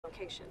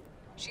location.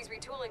 She's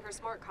retooling her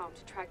smart comm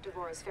to track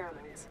Devora's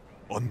pheromones.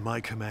 On my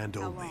command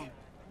How only. long?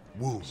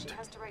 Wound. She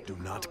has to write Do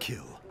in not code.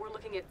 kill. We're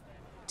looking at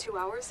 2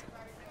 hours?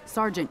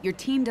 Sergeant, your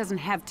team doesn't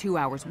have 2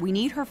 hours. We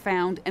need her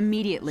found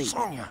immediately.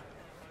 Sonia!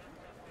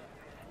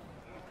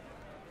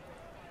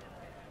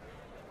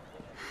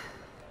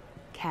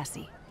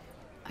 Cassie,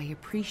 I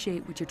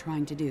appreciate what you're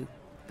trying to do,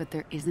 but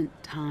there isn't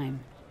time.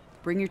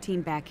 Bring your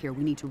team back here.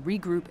 We need to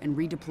regroup and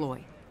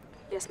redeploy.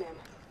 Yes, ma'am.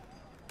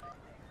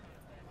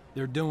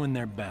 They're doing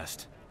their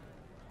best.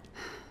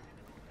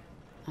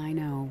 I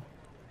know.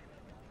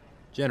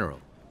 General,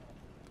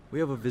 we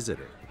have a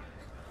visitor.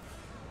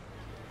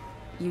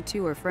 You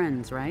two are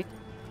friends, right?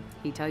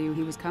 He tell you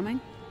he was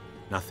coming?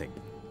 Nothing.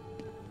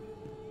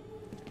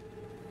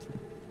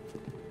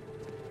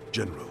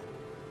 General,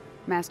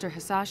 Master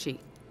Hasashi,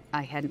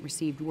 I hadn't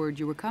received word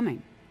you were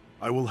coming.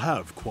 I will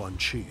have Quan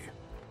Chi.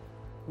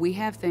 We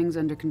have things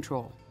under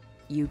control.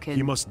 You can...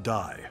 He must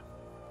die.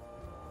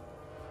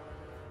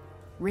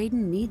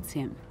 Raiden needs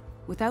him.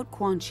 Without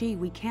Quan Chi,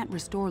 we can't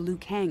restore Liu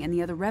Kang and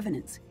the other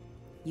revenants.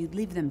 You'd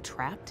leave them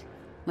trapped?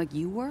 Like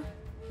you were?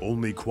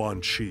 Only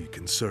Quan Chi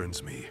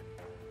concerns me.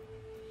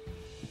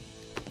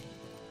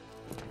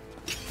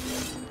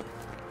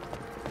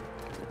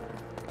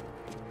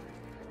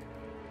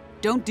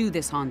 Don't do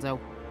this, Hanzo.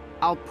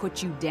 I'll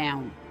put you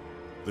down.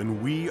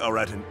 Then we are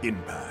at an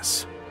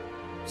impasse.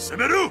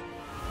 Semeru!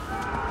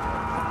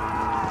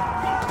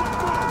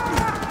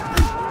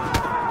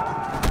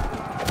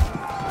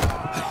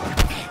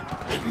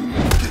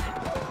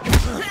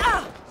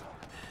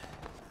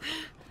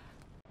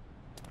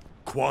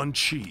 Quan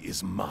Chi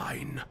is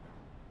mine.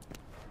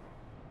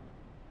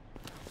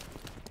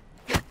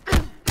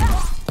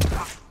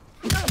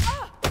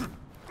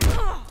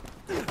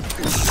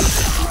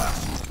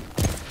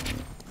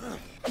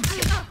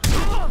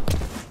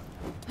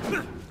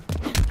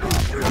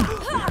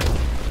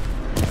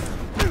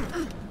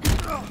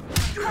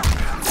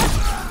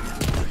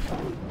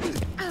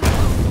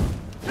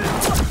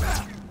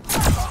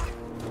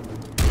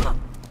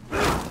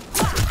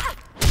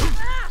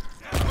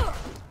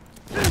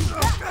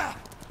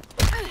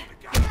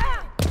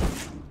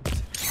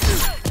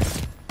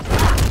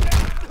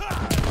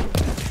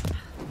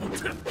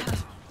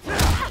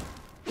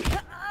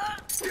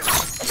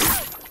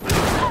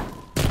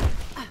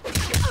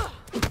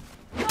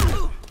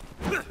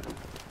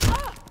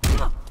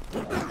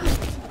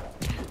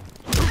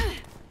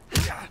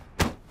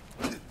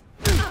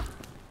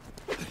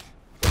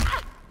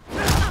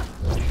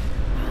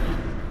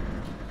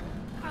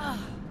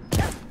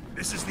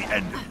 This is the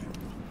end of you.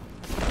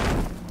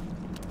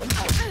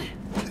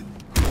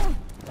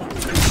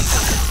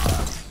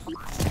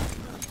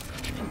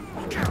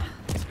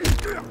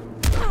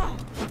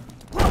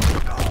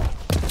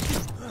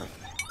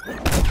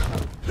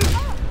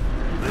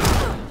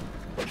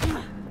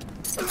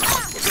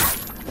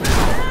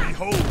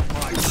 Behold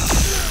my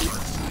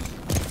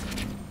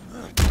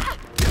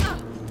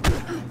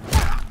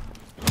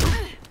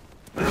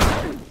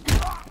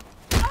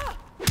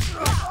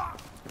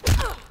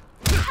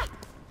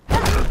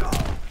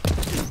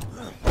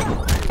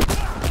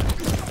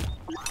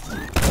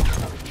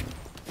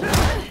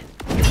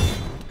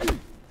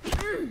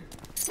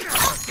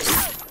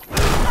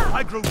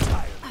I grow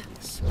tired of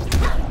this.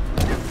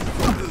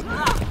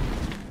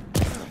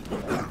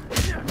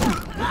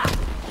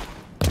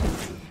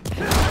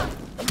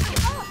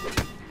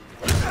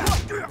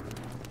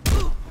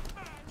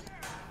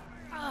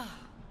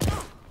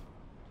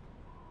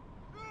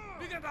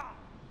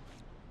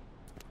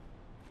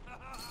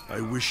 I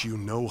wish you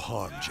no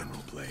harm,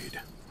 General Blade.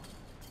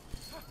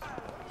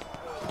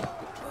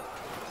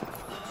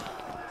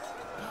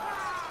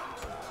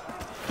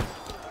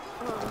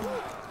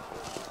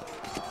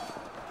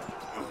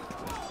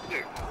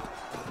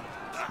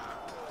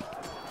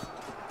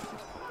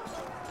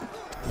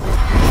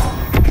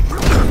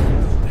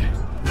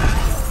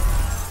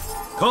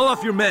 Call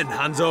off your men,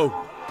 Hanzo!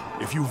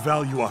 If you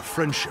value our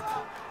friendship,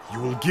 you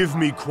will give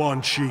me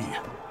Quan Chi.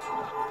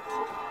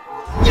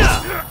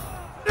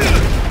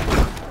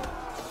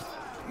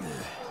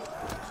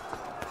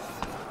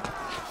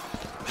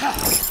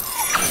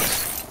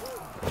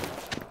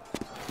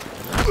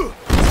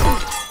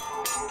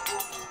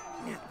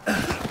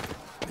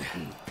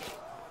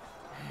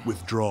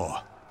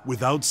 Withdraw.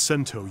 Without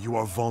Sento, you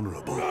are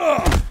vulnerable.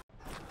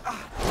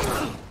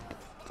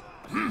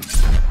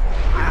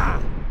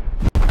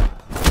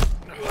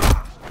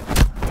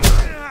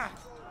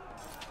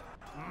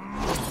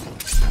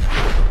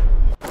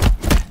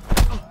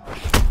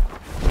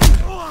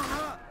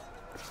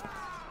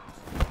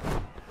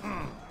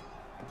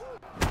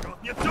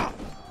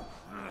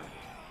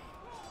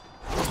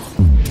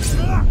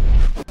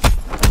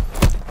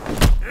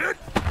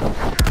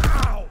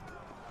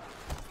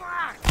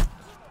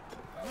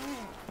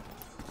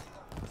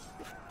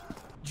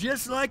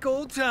 Just like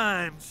old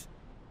times.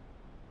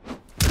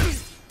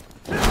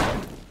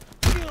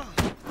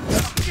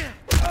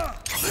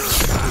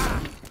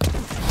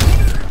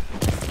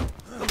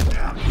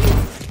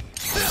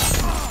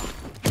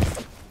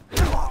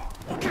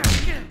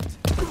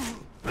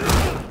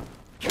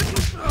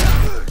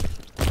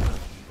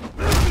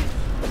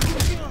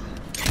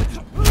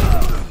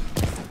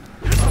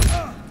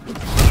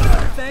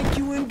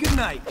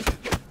 right.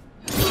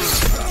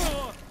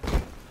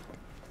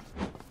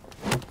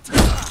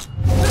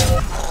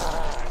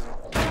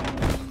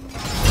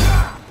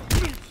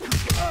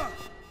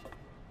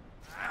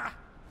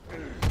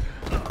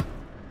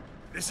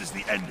 This is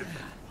the end of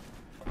you.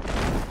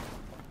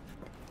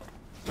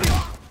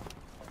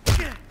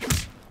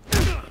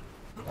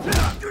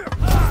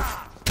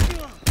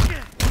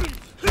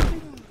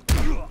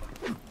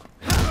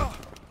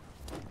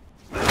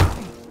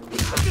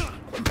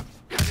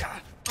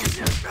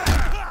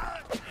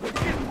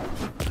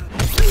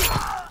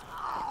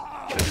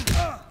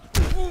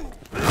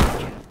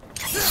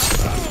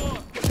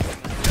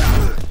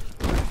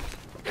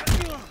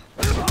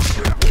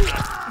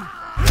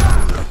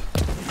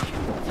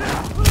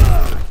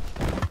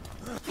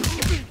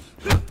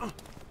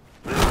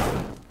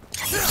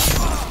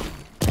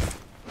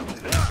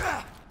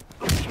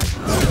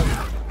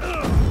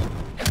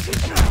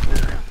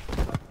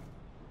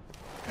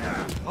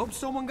 Hope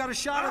someone got a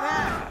shot of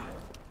that.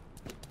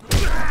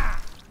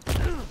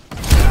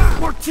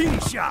 Martini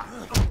shot!